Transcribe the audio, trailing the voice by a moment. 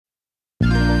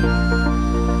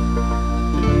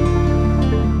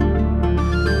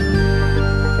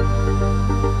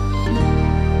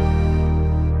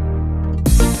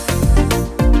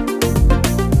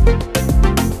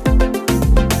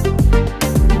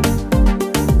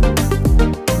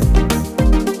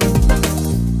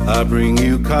I bring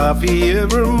you coffee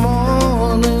every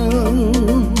morning.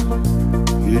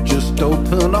 You just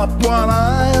open up one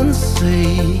eye and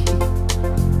say,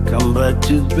 come back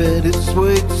to bed, it's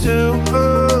way too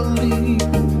early.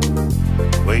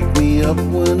 Wake me up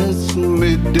when it's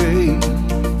midday.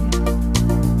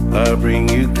 I bring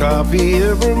you coffee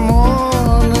every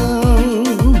morning.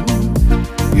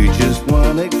 You just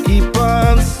wanna keep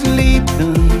on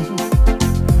sleeping.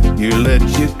 You let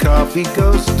your coffee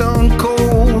go stone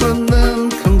cold and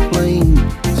then complain.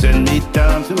 Send me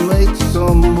down to make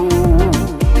some more.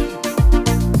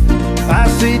 I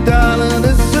say, darling,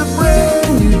 it's a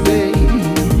brand new day.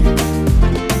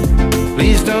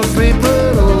 Please don't sleep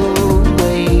it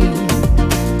away.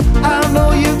 I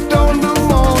know you don't do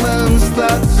mornings,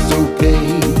 that's okay.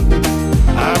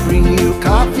 I bring you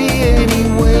coffee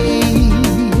anyway.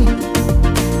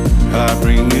 I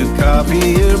bring you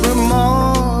coffee every morning.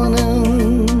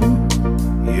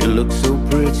 You look so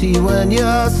pretty when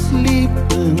you're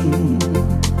sleeping.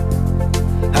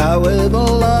 However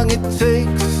long it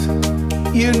takes,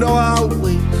 you know I'll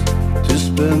wait to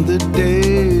spend the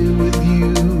day with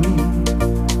you.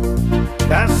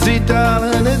 I say,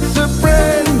 darling, it's a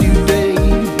brand new day.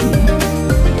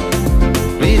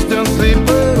 Please don't sleep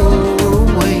it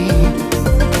away.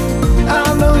 I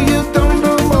know you don't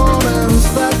do mornings,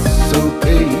 that's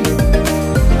okay.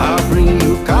 I'll bring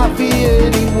you coffee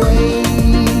anyway.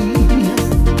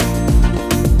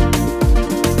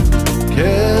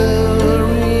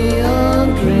 Carry on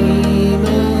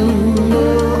dreaming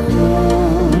on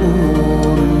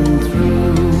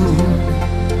through,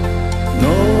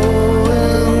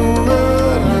 knowing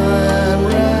that I'm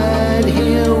right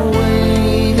here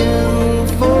waiting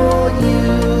for you.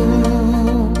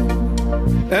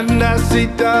 And I say,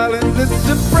 darling, this is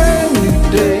a brand new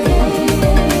day.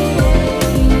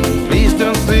 Please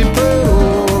don't sleep it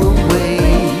away.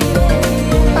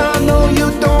 I know you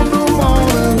don't do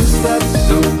mornings, that's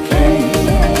okay.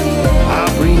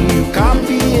 I'll bring you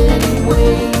coffee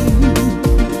anyway.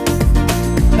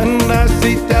 And I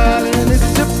say, darling,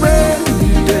 it's a brand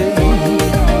new day.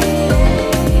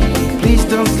 Please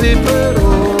don't sleep it away.